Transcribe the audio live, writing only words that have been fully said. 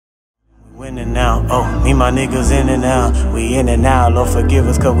In and out, oh, me my niggas in and out. We in and out, Lord forgive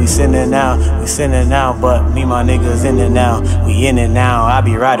us cause we sinning out. We sinning out, but me my niggas in and out. We in and out, I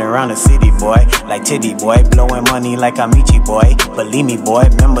be riding around the city, boy. Like Titty, boy, blowing money like I'm Michi, boy. Believe me, boy,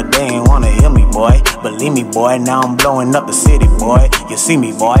 remember they ain't wanna hear me, boy. Believe me, boy, now I'm blowing up the city, boy. You see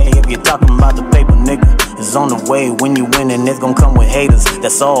me, boy, if you're talking about the paper, nigga. It's on the way, when you winning, it's gon' come with haters.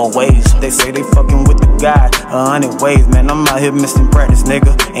 That's always, they say they fucking with the guy 100 ways, man, I'm out here missing practice,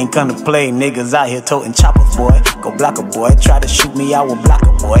 nigga. Ain't come to play, niggas out here toting choppers, boy. Go block a boy, try to shoot me, I will block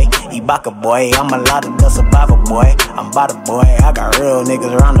a boy. Ibaka boy, I'm a lot of the survivor, boy. I'm about a boy, I got real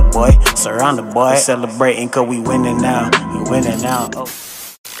niggas around the boy. Surround the boy, celebrating cause we winning now. We winning now, oh.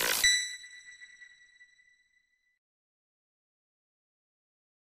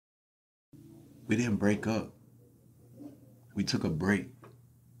 We didn't break up. We took a break.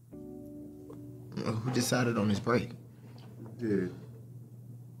 Who decided on this break? Did.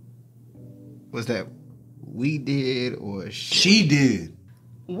 Was that we did or she did?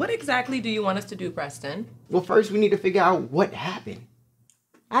 What exactly do you want us to do, Preston? Well, first we need to figure out what happened.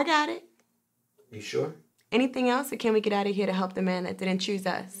 I got it. You sure? Anything else, or can we get out of here to help the man that didn't choose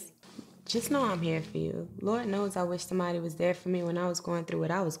us? Just know I'm here for you. Lord knows I wish somebody was there for me when I was going through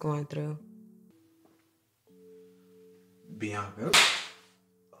what I was going through. Bianca.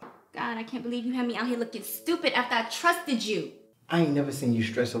 God, I can't believe you had me out here looking stupid after I trusted you. I ain't never seen you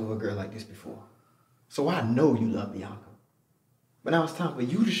stress over a girl like this before. So I know you love Bianca. But now it's time for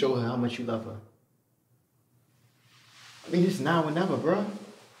you to show her how much you love her. I mean, it's now or never, bro.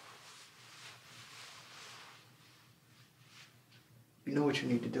 You know what you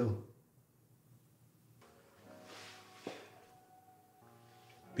need to do.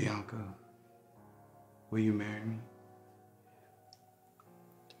 Bianca, will you marry me?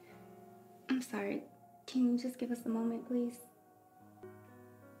 I'm sorry. Can you just give us a moment, please?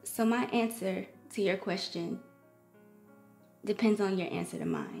 So my answer to your question depends on your answer to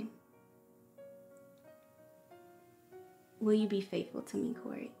mine. Will you be faithful to me,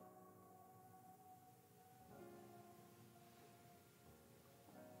 Corey?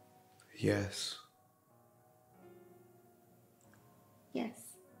 Yes. Yes.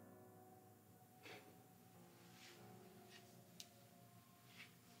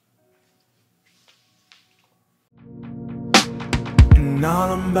 And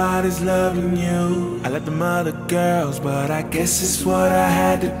all I'm about is loving you. I love them other girls, but I guess it's what I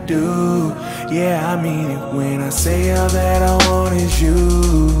had to do. Yeah, I mean it when I say all that I want is you.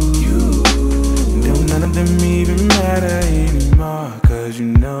 Don't none of them even matter anymore, cause you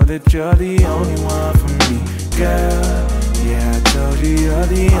know that you're the only one for me, girl. Yeah, I told you you're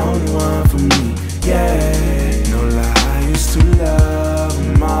the only one for me. Yeah, no lie, I used to love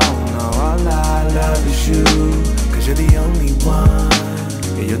them all. Now all I love is you, cause you're the only one.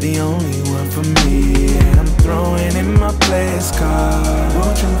 Yeah, you're the only one for me. And I'm throwing in my place card,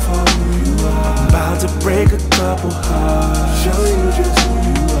 won't you for who you are? I'm about to break a couple hearts, show you just who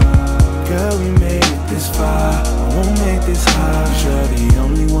you are. Girl, we made it this far, I won't make this hard. You're the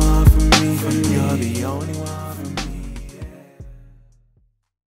only one for me, you're the only one for me, yeah.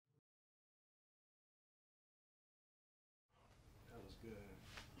 That was good.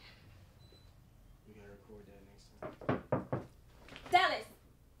 We gotta record that next time. Dallas!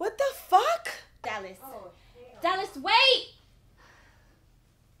 What the fuck? Dallas. Oh, Dallas, wait!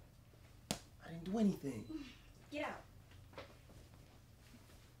 I didn't do anything. Get out.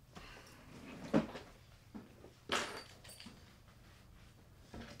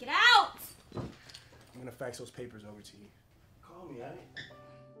 Get out! I'm gonna fax those papers over to you. Call me, alright?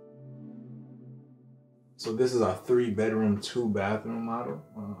 So this is our 3-bedroom, 2-bathroom model.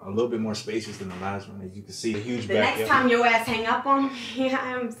 A little bit more spacious than the last one. As you can see, a huge The backyard. next time your ass hang up on me, yeah,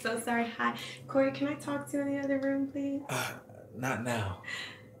 I'm so sorry. Hi. Corey, can I talk to you in the other room, please? Not now.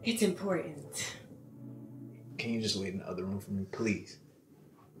 It's important. Can you just wait in the other room for me, please?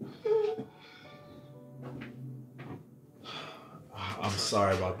 I'm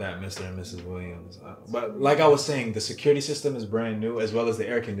sorry about that, Mr. and Mrs. Williams. But like I was saying, the security system is brand new, as well as the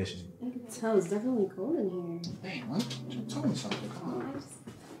air conditioning. I can tell it's definitely cold in here. Hey, what? Tell me something. Come on.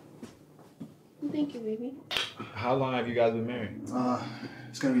 Thank you, baby. How long have you guys been married?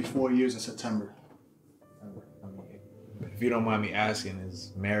 It's gonna be 4 years in September. If you don't mind me asking,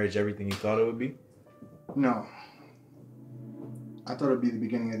 is marriage everything you thought it would be? No. I thought it'd be the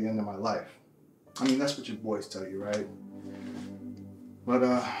beginning of the end of my life. I mean, that's what your boys tell you, right?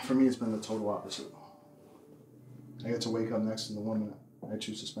 But for me, it's been the total opposite. I get to wake up next to the woman I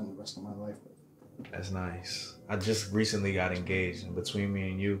choose to spend the rest of my life with. That's nice. I just recently got engaged, and between me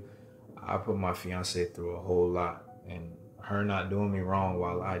and you, I put my fiance through a whole lot, and her not doing me wrong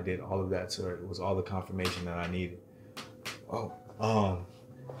while I did all of that to her. It was all the confirmation that I needed. Oh,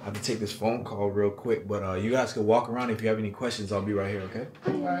 I have to take this phone call real quick, but you guys can walk around. If you have any questions, I'll be right here, okay?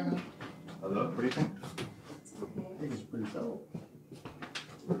 Hello, what do you think? I think it's pretty dope.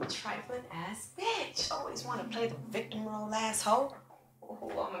 Trifling ass bitch. Always want to play the victim role, asshole.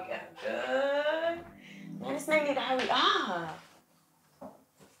 Oh my god, good. Man, this man need to hurry up.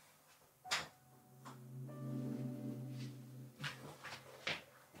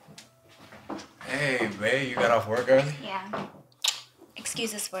 Hey, babe, you got off work early? Yeah.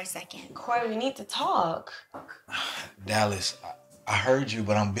 Excuse us for a second. Corey, we need to talk. Dallas, I heard you,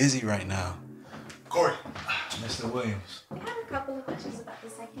 but I'm busy right now. Corey. Mr. Williams. I have a couple of questions about the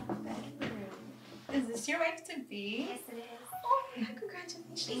second bedroom. Is this your wife to be? Yes, it is. Oh, yeah,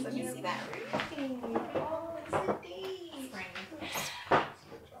 congratulations. Let me see that ring. Oh, it's a date. Spring.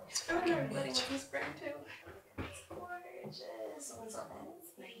 It's from everybody wants a spring too. It's gorgeous. What's all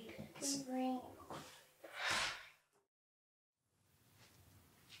that? Spring.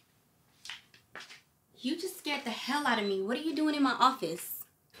 You just scared the hell out of me. What are you doing in my office?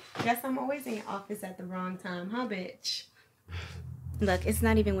 Guess I'm always in your office at the wrong time, huh, bitch? Look, it's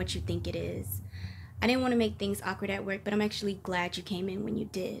not even what you think it is. I didn't want to make things awkward at work, but I'm actually glad you came in when you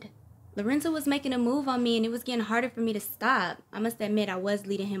did. Lorenzo was making a move on me, and it was getting harder for me to stop. I must admit, I was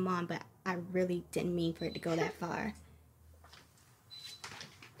leading him on, but I really didn't mean for it to go that far.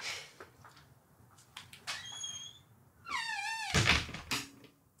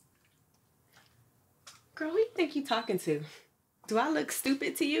 Girl, who you think you talking to? Do I look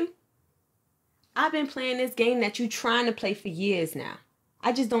stupid to you? I've been playing this game that you trying to play for years now.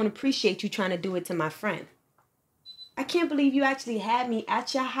 I just don't appreciate you trying to do it to my friend. I can't believe you actually had me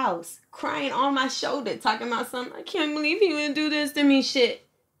at your house, crying on my shoulder, talking about something. I can't believe you would do this to me shit.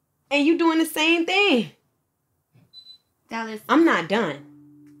 And you doing the same thing. Dallas. I'm not done.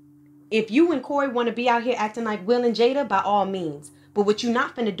 If you and Corey want to be out here acting like Will and Jada, by all means. But what you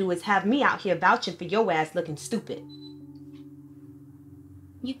not finna do is have me out here vouching for your ass looking stupid.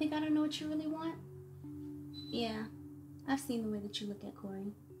 You think I don't know what you really want? Yeah, I've seen the way that you look at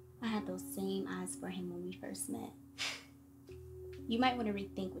Corey. I had those same eyes for him when we first met. You might want to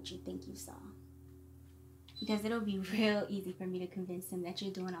rethink what you think you saw. Because it'll be real easy for me to convince him that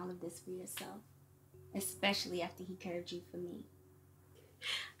you're doing all of this for yourself. Especially after he curved you for me.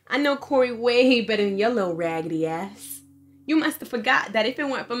 I know Corey way better than your little raggedy ass. You must have forgot that if it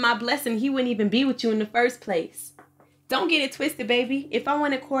weren't for my blessing, he wouldn't even be with you in the first place. Don't get it twisted, baby. If I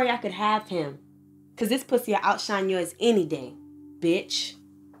wanted Corey, I could have him. Because this pussy will outshine yours any day, bitch.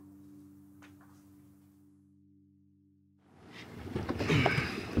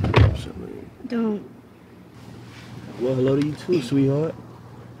 Don't. Well, hello to you too, sweetheart.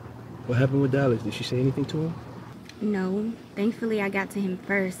 What happened with Dallas? Did she say anything to him? No. Thankfully, I got to him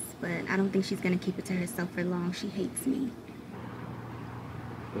first, but I don't think she's going to keep it to herself for long. She hates me.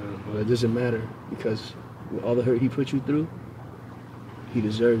 Well, it doesn't matter, because with all the hurt he put you through, he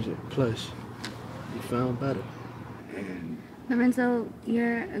deserves it. Plus, you found better. Lorenzo,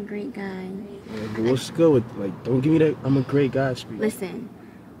 you're a great guy. Yeah, but what's good with, like, don't give me that I'm a great guy speech. Listen,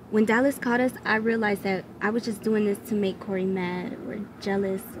 when Dallas caught us, I realized that I was just doing this to make Corey mad or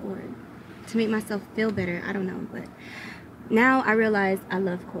jealous or to make myself feel better. I don't know, but now I realize I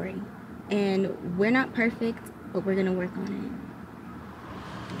love Corey. And we're not perfect, but we're going to work on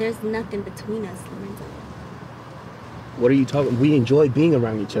it. There's nothing between us, Lorenzo. What are you talking? We enjoy being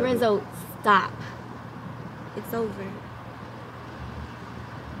around each other. Lorenzo, stop. It's over.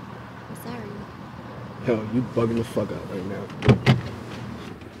 I'm sorry. Yo, you bugging the fuck out right now.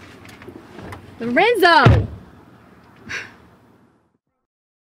 Lorenzo!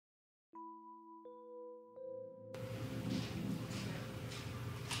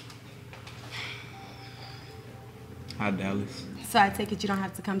 Hi, Dallas. So I take it you don't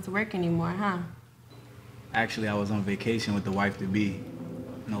have to come to work anymore, huh? Actually, I was on vacation with the wife-to-be.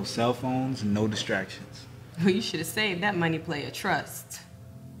 No cell phones, no distractions. Well, you should have saved that money, player. Trust.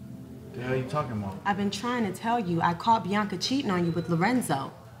 The hell are you talking about? I've been trying to tell you. I caught Bianca cheating on you with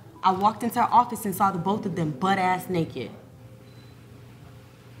Lorenzo. I walked into her office and saw the both of them butt-ass naked.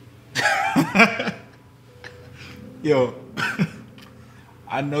 Yo,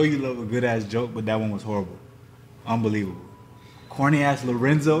 I know you love a good-ass joke, but that one was horrible. Unbelievable. Corny-ass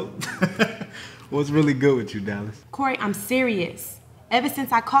Lorenzo? What's really good with you, Dallas? Corey, I'm serious. Ever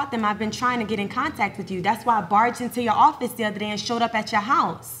since I caught them, I've been trying to get in contact with you. That's why I barged into your office the other day and showed up at your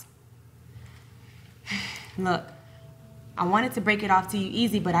house. Look, I wanted to break it off to you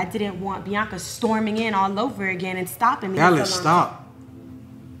easy, but I didn't want Bianca storming in all over again and stopping me. Dallas, stop.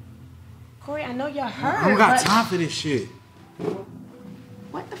 Corey, I know you're hurt. I don't got time for this shit.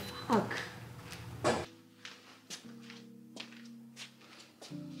 What the fuck?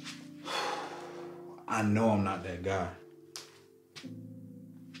 I know I'm not that guy.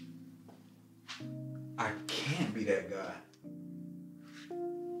 I can't be that guy.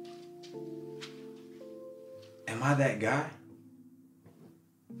 Am I that guy?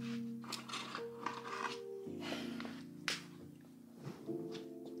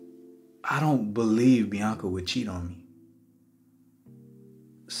 I don't believe Bianca would cheat on me.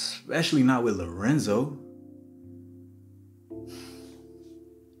 Especially not with Lorenzo.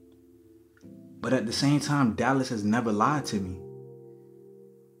 But at the same time, Dallas has never lied to me.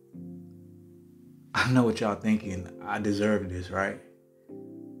 I know what y'all thinking. I deserve this, right?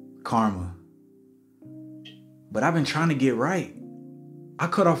 Karma. But I've been trying to get right. I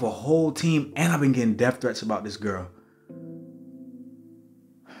cut off a whole team and I've been getting death threats about this girl.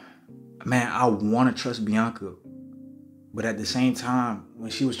 Man, I want to trust Bianca. But at the same time, when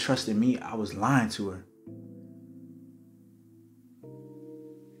she was trusting me, I was lying to her.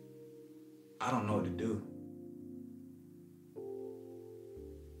 I don't know what to do.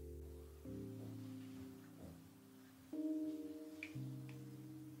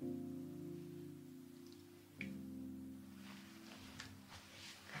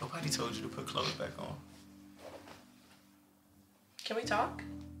 Nobody told you to put clothes back on. Can we talk?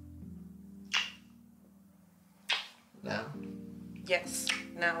 Now? Yes,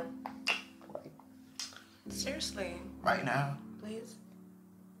 now. Seriously. Right now? Please.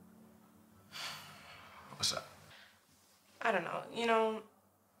 What's up? I don't know. You know,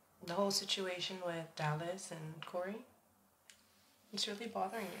 the whole situation with Dallas and Corey, it's really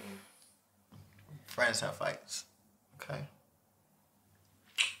bothering me. Friends have fights, okay?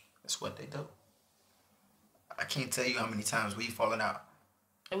 That's what they do. I can't tell you how many times we've fallen out.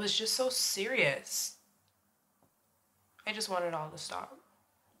 It was just so serious. I just want it all to stop.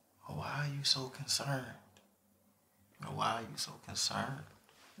 Why are you so concerned? Why are you so concerned?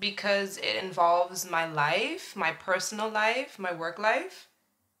 Because it involves my life, my personal life, my work life.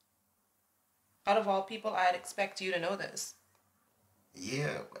 Out of all people, I'd expect you to know this.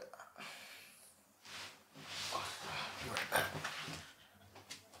 Yeah, but... Be right back.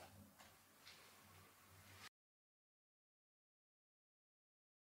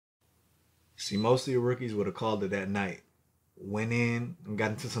 See, most of your rookies would have called it that night. Went in and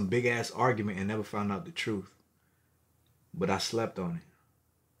got into some big ass argument and never found out the truth. But I slept on it.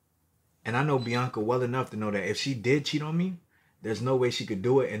 And I know Bianca well enough to know that if she did cheat on me, there's no way she could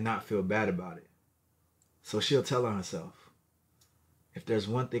do it and not feel bad about it. So she'll tell on herself. If there's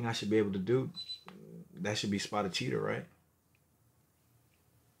one thing I should be able to do, that should be spot a cheater, right?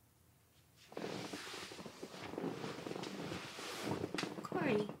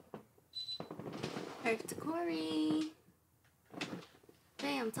 Corey. Earth to Corey.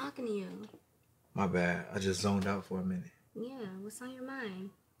 Hey, I'm talking to you. My bad. I just zoned out for a minute. Yeah, what's on your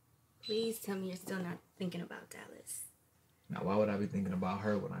mind? Please tell me you're still not thinking about Dallas. Now, why would I be thinking about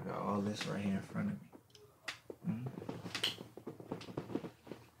her when I got all this right here in front of me?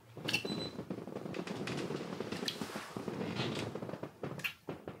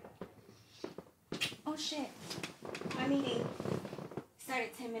 Oh shit. My meeting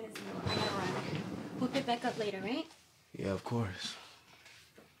started 10 minutes ago. I gotta run. We'll pick back up later, right? Yeah, of course.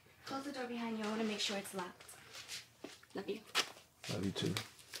 Close the door behind you. I want to make sure it's locked. Love you. Love you too.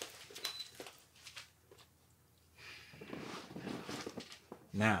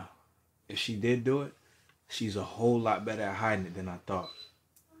 Now, if she did do it, she's a whole lot better at hiding it than I thought.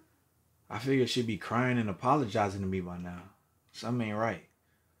 I figured she'd be crying and apologizing to me by now. Something ain't right.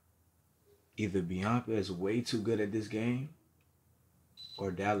 Either Bianca is way too good at this game,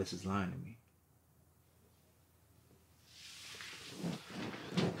 or Dallas is lying to me.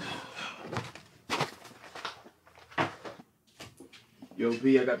 Yo,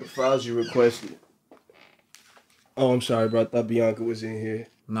 B, I got the files you requested. Oh, I'm sorry, bro. I thought Bianca was in here.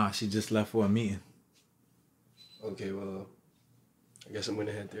 Nah, she just left for a meeting. Okay, well, I guess I'm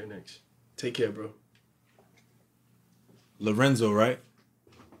gonna head there next. Take care, bro. Lorenzo, right?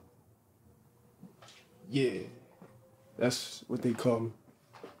 Yeah, that's what they call me.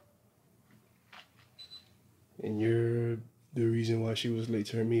 And you're the reason why she was late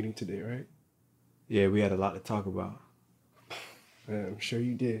to her meeting today, right? Yeah, we had a lot to talk about. I'm sure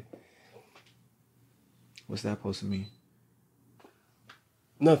you did. What's that supposed to mean?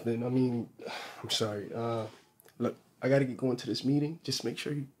 Nothing. I mean, I'm sorry. Look, I gotta get going to this meeting. Just make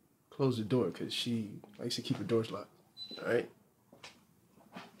sure you close the door, because she likes to keep her doors locked. All right?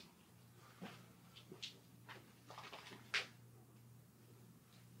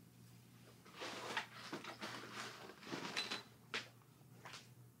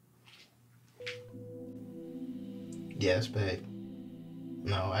 Yes, babe.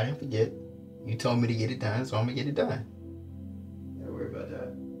 No, I didn't forget. You told me to get it done, so I'm gonna get it done. Don't worry about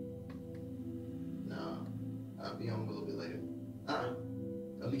that. No, I'll be home a little bit later.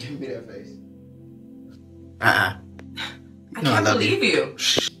 Don't be giving me that face. I can't believe you.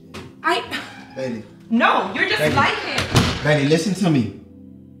 Bailey. No, you're just Bailey. like him. Bailey, listen to me.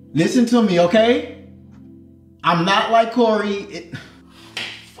 Listen to me, okay? I'm not like Corey.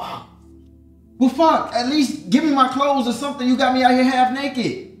 Fuck. Well, fuck. At least give me my clothes or something. You got me out here half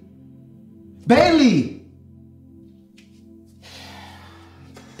naked. Bailey.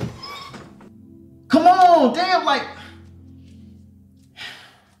 Come on, damn, like.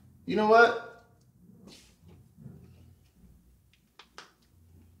 You know what?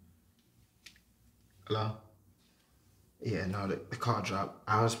 Hello? Yeah, no, the car dropped.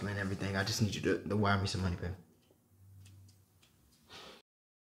 I'll explain everything. I just need you to wire me some money, baby.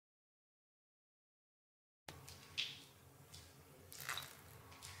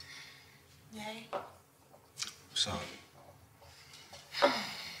 Yay. So,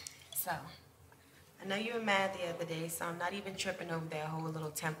 So, I know you were mad the other day, so I'm not even tripping over that whole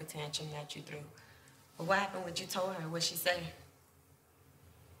little temper tantrum that you threw. But what happened? What you told her? What'd she say?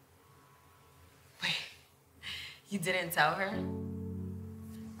 Wait, you didn't tell her?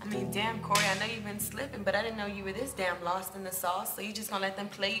 I mean, damn, Corey, I know you've been slipping, but I didn't know you were this damn lost in the sauce, so you just gonna let them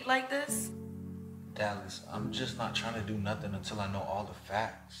play you like this? Dallas, I'm just not trying to do nothing until I know all the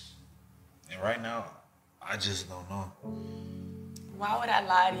facts. And right now, I just don't know. Why would I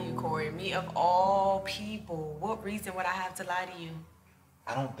lie to you, Corey? Me of all people. What reason would I have to lie to you?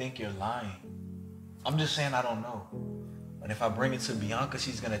 I don't think you're lying. I'm just saying I don't know. And if I bring it to Bianca,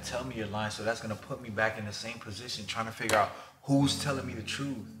 she's gonna tell me you're lying, so that's gonna put me back in the same position, trying to figure out who's telling me the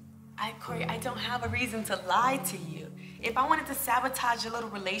truth. Corey, I don't have a reason to lie to you. If I wanted to sabotage your little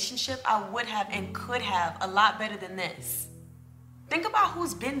relationship, I would have and could have a lot better than this. Think about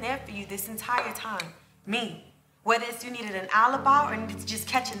who's been there for you this entire time. Me. Whether it's you needed an alibi or needed to just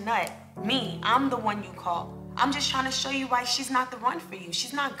catch a nut. Me. I'm the one you call. I'm just trying to show you why she's not the one for you.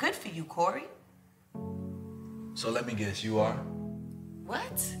 She's not good for you, Corey. So let me guess, you are?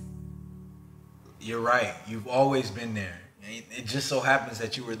 What? You're right. You've always been there. It just so happens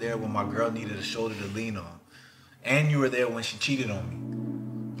that you were there when my girl needed a shoulder to lean on. And you were there when she cheated on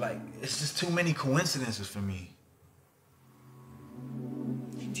me. Like, it's just too many coincidences for me.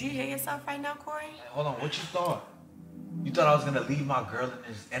 Do you hear yourself right now, Corey? Hey, hold on, what you thought? You thought I was gonna leave my girl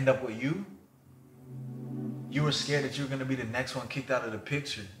and just end up with you? You were scared that you were gonna be the next one kicked out of the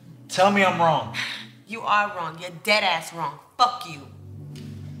picture. Tell me I'm wrong. You are wrong. You're dead ass wrong. Fuck you.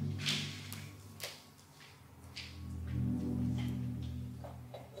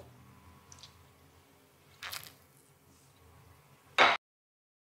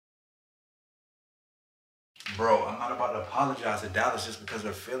 Bro, I'm not about to apologize to Dallas just because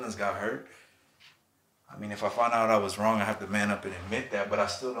her feelings got hurt. I mean, if I find out I was wrong, I have to man up and admit that, but I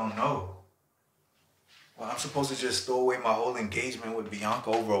still don't know. Well, I'm supposed to just throw away my whole engagement with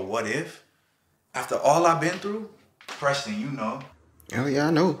Bianca over a what if? After all I've been through? Preston, you know. Oh, yeah,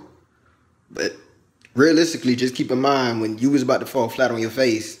 I know. But realistically, just keep in mind, when you was about to fall flat on your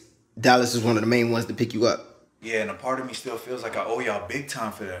face, Dallas is one of the main ones to pick you up. Yeah, and a part of me still feels like I owe y'all big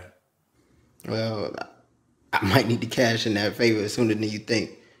time for that. Well, I might need to cash in that favor sooner than you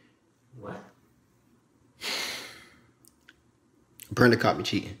think. What? Brenda caught me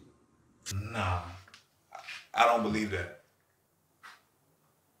cheating. Nah, I don't believe that.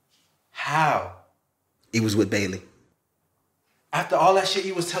 How? It was with Bailey. After all that shit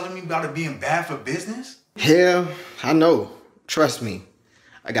you was telling me about it being bad for business? Hell, I know. Trust me.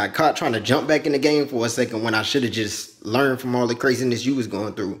 I got caught trying to jump back in the game for a second when I should have just learned from all the craziness you was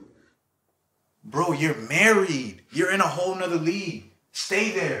going through. Bro, you're married. You're in a whole nother league.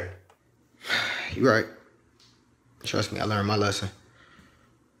 Stay there. You're right. Trust me, I learned my lesson.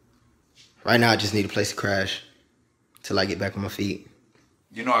 Right now, I just need a place to crash till I get back on my feet.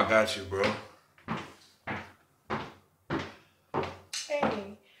 You know I got you, bro.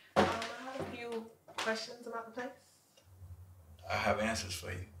 Hey, I have a few questions about the place. I have answers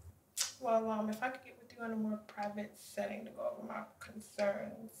for you. Well, if I could get with you in a more private setting to go over my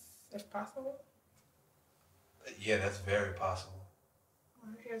concerns, if possible. Yeah, that's very possible.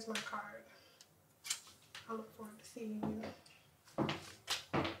 Well, here's my card. I look forward to seeing you.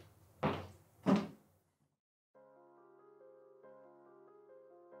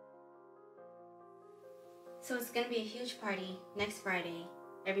 So it's gonna be a huge party next Friday.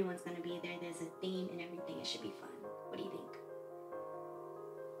 Everyone's gonna be there. There's a theme and everything. It should be fun. What do you think?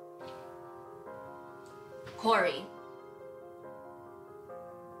 Corey.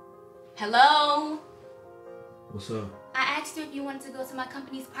 Hello? What's up? I asked you if you wanted to go to my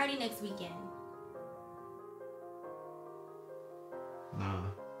company's party next weekend. Nah.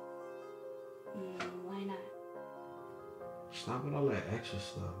 Why not? Stop with all that extra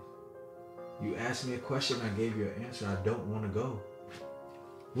stuff. You asked me a question, I gave you an answer. I don't want to go.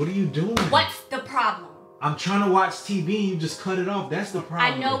 What are you doing? What's the problem? I'm trying to watch TV and you just cut it off. That's the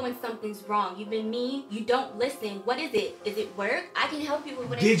problem. I know when something's wrong. You've been mean. You don't listen. What is it? Is it work? I can help you with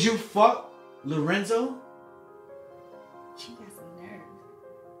whatever. Did you fuck Lorenzo? You got some nerve.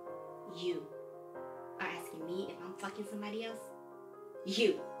 You are asking me if I'm fucking somebody else?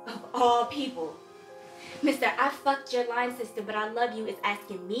 You, of all people. Mister, I fucked your line sister, but I love you is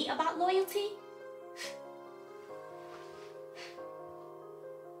asking me about loyalty?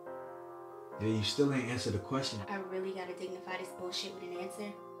 Yeah, you still ain't answered the question. I really gotta dignify this bullshit with an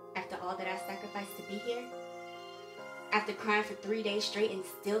answer? After all that I sacrificed to be here? After crying for 3 days straight and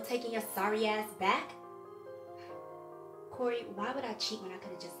still taking your sorry ass back? Corey, why would I cheat when I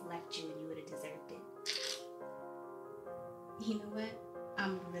could have just left you and you would have deserved it? You know what?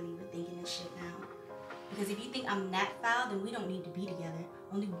 I'm really rethinking this shit now. Because if you think I'm that foul, then we don't need to be together.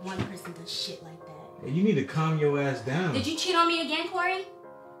 Only one person does shit like that. Hey, you need to calm your ass down. Did you cheat on me again, Corey?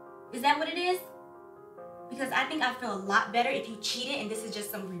 Is that what it is? Because I think I feel a lot better if you cheated and this is just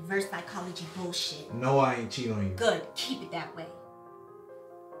some reverse psychology bullshit. No, I ain't cheat on you. Good. Keep it that way.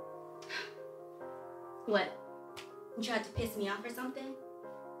 What? You tried to piss me off or something?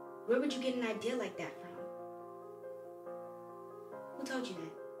 Where would you get an idea like that from? Who told you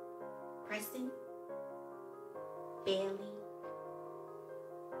that? Preston? Bailey?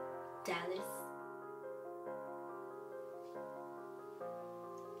 Dallas?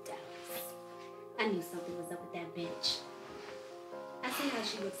 I knew something was up with that bitch. I see how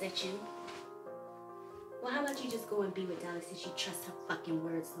she looks at you. Well, how about you just go and be with Dallas since you trust her fucking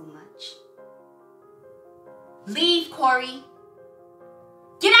words so much? Leave, Corey!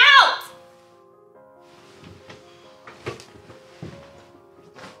 Get out!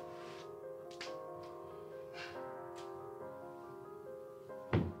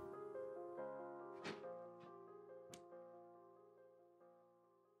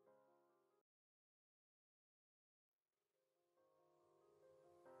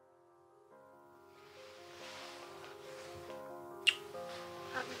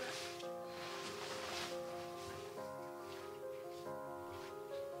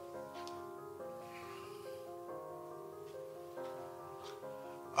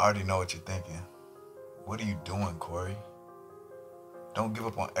 I already know what you're thinking. What are you doing, Corey? Don't give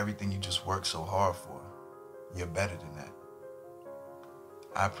up on everything you just worked so hard for. You're better than that.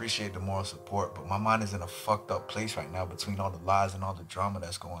 I appreciate the moral support, but my mind is in a fucked up place right now between all the lies and all the drama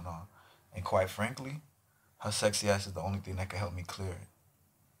that's going on. And quite frankly, her sexy ass is the only thing that can help me clear it.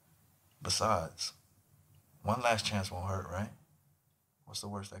 Besides, one last chance won't hurt, right? What's the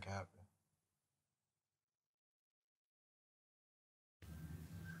worst that can happen?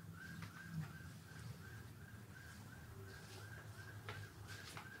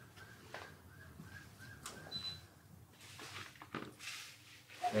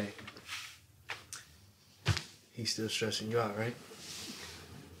 Hey. He's still stressing you out, right?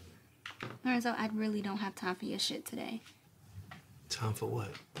 Lorenzo, I really don't have time for your shit today. Time for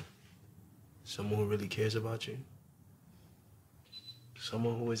what? Someone who really cares about you?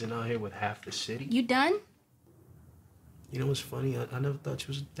 Someone who isn't out here with half the city? You done? You know what's funny? I never thought you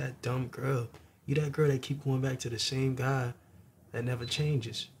was that dumb girl. You that girl that keep going back to the same guy that never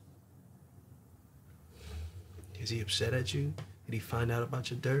changes. Is he upset at you? Did he find out about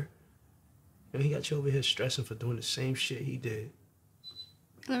your dirt? You know, he got you over here stressing for doing the same shit he did.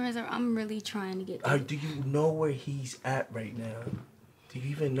 Lorenzo, I'm really trying to get Do you know where he's at right now? Do you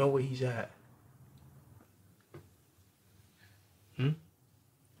even know where he's at?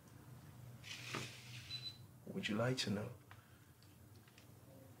 Would you like to know?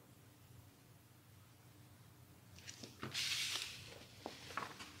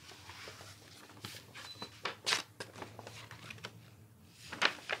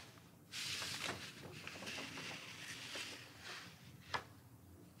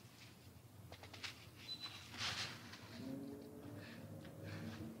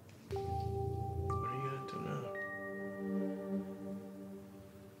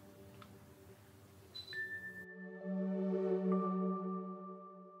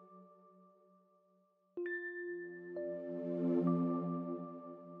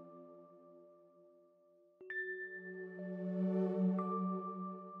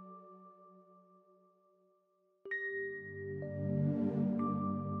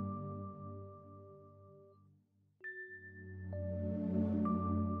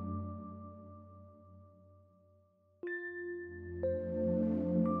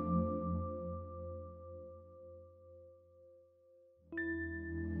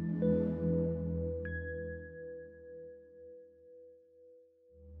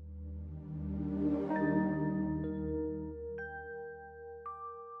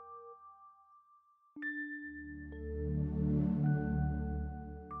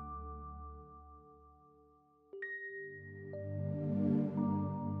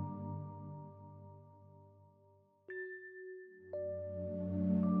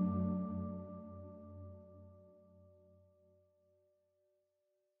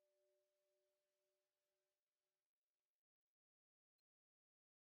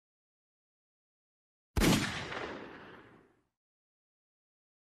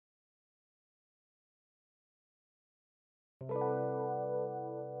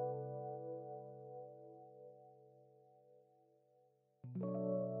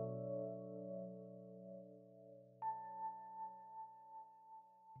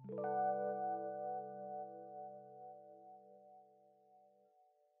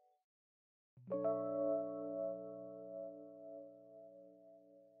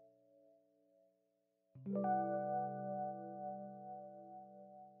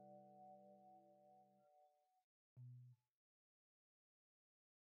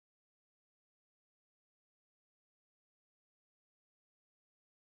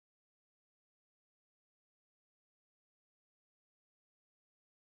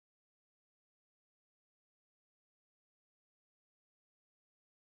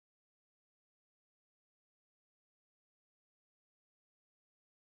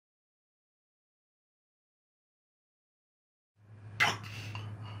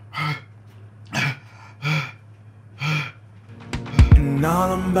 And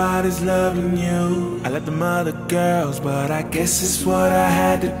all I'm about is loving you. I left them other girls, but I guess it's what I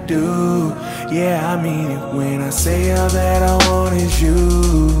had to do. Yeah, I mean it when I say all that I want is you.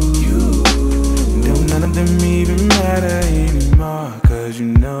 Don't none of them even matter anymore, cause you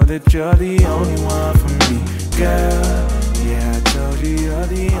know that you're the only one for me, girl. Yeah, I told you you're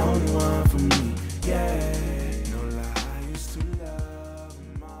the only one for me, yeah.